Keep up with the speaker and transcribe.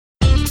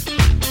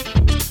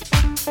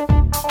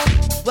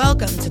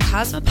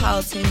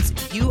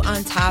Cosmopolitan's You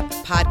on Top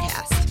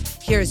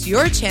podcast. Here's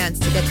your chance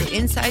to get the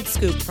inside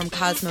scoop from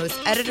Cosmo's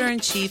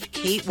editor-in-chief,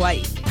 Kate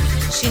White.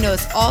 She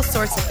knows all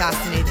sorts of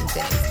fascinating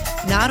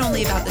things, not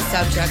only about the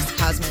subjects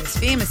Cosmo is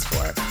famous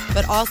for,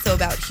 but also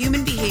about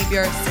human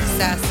behavior,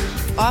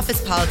 success,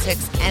 office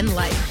politics, and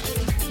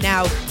life.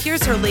 Now,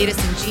 here's her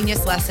latest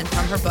ingenious lesson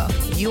from her book,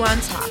 You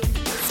on Top.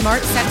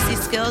 Smart, sexy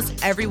skills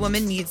every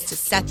woman needs to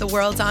set the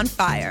world on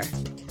fire.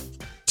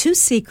 2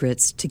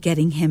 secrets to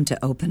getting him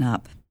to open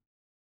up.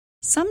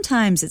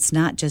 Sometimes it's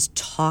not just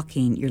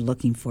talking you're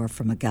looking for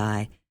from a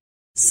guy.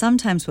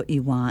 Sometimes what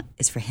you want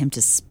is for him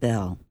to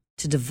spill,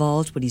 to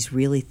divulge what he's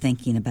really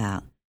thinking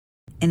about.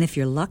 And if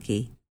you're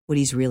lucky, what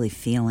he's really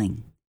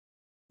feeling.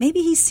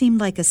 Maybe he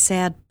seemed like a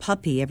sad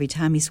puppy every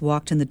time he's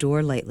walked in the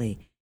door lately,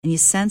 and you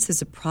sense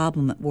there's a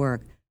problem at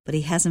work, but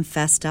he hasn't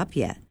fessed up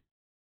yet.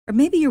 Or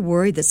maybe you're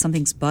worried that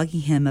something's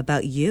bugging him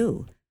about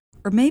you.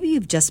 Or maybe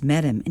you've just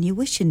met him and you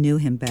wish you knew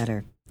him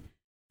better.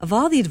 Of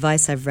all the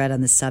advice I've read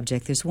on this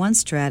subject, there's one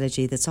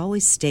strategy that's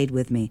always stayed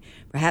with me,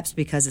 perhaps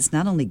because it's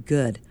not only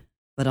good,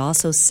 but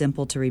also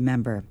simple to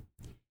remember.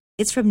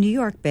 It's from New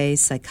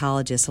York-based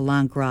psychologist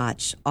Alain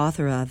Grotch,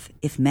 author of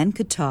If Men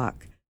Could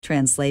Talk,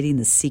 Translating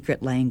the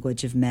Secret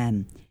Language of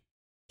Men.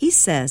 He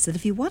says that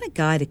if you want a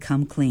guy to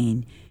come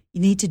clean,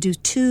 you need to do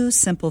 2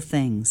 simple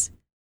things.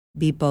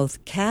 Be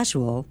both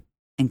casual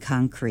and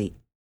concrete.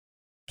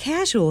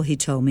 Casual, he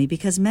told me,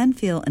 because men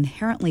feel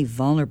inherently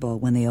vulnerable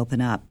when they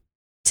open up.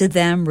 To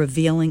them,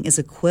 revealing is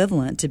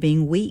equivalent to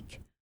being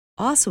weak.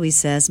 Also, he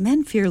says,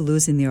 men fear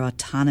losing their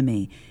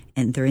autonomy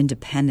and their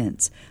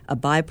independence, a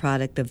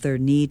byproduct of their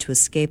need to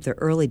escape their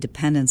early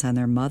dependence on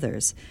their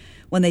mothers.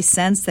 When they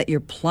sense that you're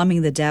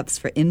plumbing the depths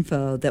for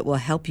info that will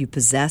help you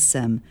possess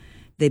them,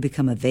 they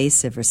become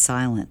evasive or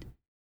silent.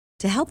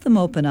 To help them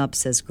open up,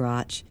 says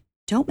Grotch,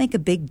 don't make a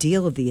big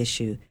deal of the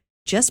issue.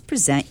 Just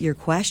present your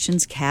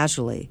questions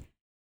casually.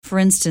 For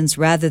instance,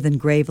 rather than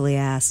gravely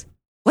ask,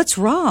 "What's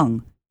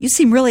wrong? You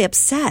seem really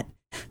upset."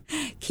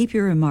 Keep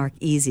your remark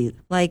easy,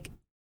 like,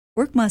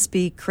 "Work must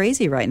be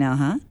crazy right now,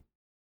 huh?"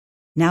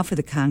 Now for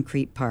the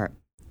concrete part.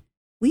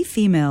 We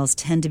females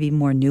tend to be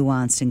more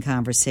nuanced in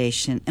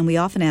conversation, and we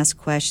often ask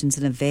questions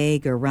in a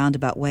vague or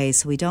roundabout way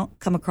so we don't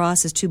come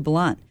across as too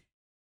blunt.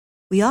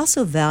 We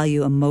also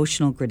value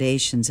emotional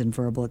gradations in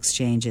verbal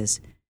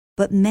exchanges.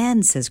 But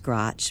men, says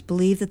Grotch,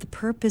 believe that the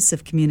purpose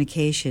of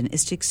communication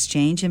is to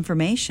exchange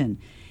information,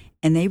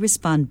 and they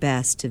respond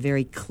best to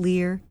very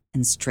clear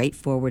and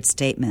straightforward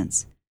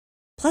statements.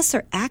 Plus,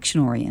 they're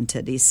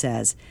action-oriented, he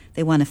says.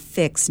 They want to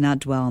fix, not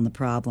dwell on the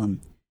problem.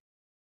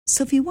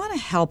 So if you want to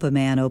help a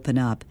man open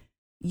up,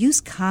 use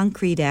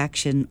concrete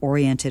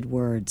action-oriented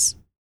words.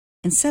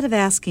 Instead of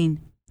asking,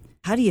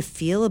 "How do you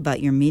feel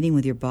about your meeting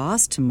with your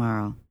boss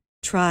tomorrow?"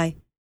 try,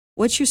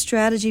 "What's your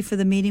strategy for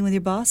the meeting with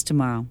your boss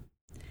tomorrow?"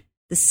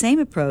 The same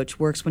approach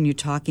works when you're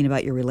talking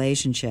about your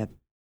relationship.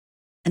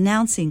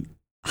 Announcing,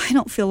 "I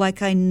don't feel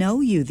like I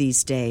know you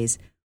these days,"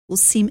 will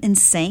seem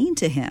insane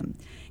to him.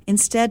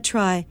 Instead,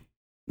 try,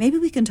 "Maybe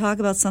we can talk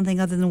about something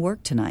other than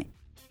work tonight."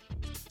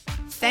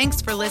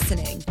 Thanks for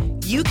listening.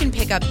 You can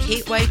pick up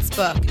Kate White's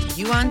book,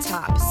 You on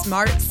Top,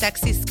 Smart,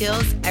 Sexy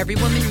Skills Every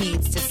Woman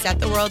Needs to Set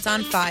the World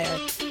on Fire,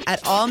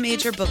 at all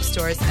major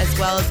bookstores as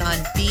well as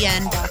on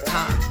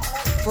bn.com.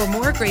 For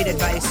more great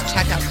advice,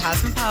 check out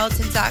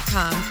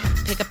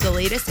cosmopolitan.com, pick up the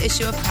latest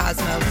issue of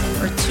Cosmo,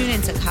 or tune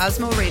into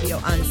Cosmo Radio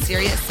on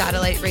Sirius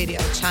Satellite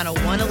Radio, Channel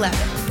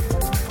 111.